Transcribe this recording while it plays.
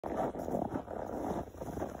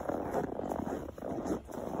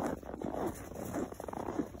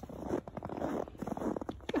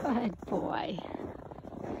Good boy.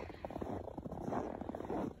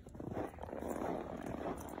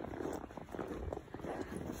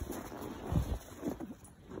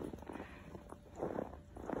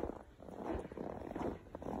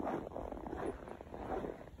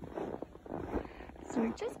 So we're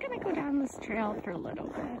just going to go down this trail for a little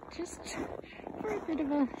bit, just for a bit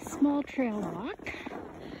of a small trail walk.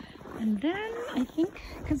 And then I think,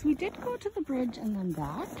 because we did go to the bridge and then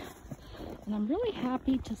back, and I'm really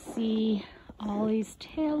happy to see Ollie's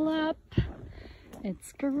tail up.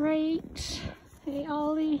 It's great. Hey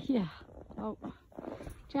Ollie, yeah. Oh,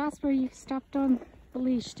 Jasper, you stepped on the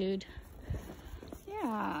leash, dude.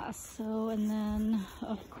 Yeah, so, and then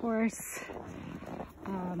of course,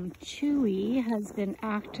 Chewy has been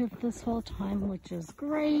active this whole time, which is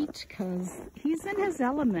great because he's in his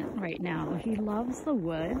element right now. He loves the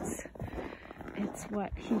woods. It's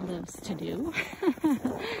what he lives to do.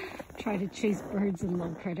 Try to chase birds and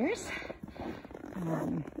little critters.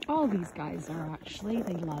 All these guys are actually,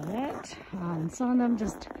 they love it. Some of them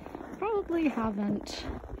just probably haven't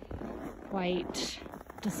quite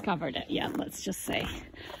discovered it yet, let's just say.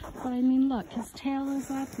 But I mean, look, his tail is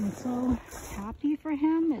up and so happy for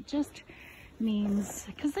him. It just means,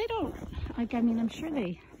 because they don't, like, I mean, I'm sure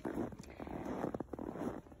they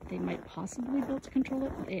might possibly be able to control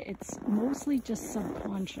it. It's mostly just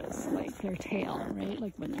subconscious, like their tail, right?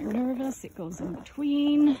 Like when they're nervous, it goes in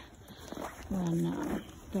between. When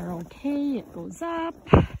they're okay, it goes up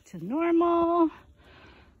to normal.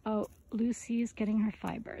 Oh, Lucy's getting her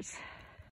fibers.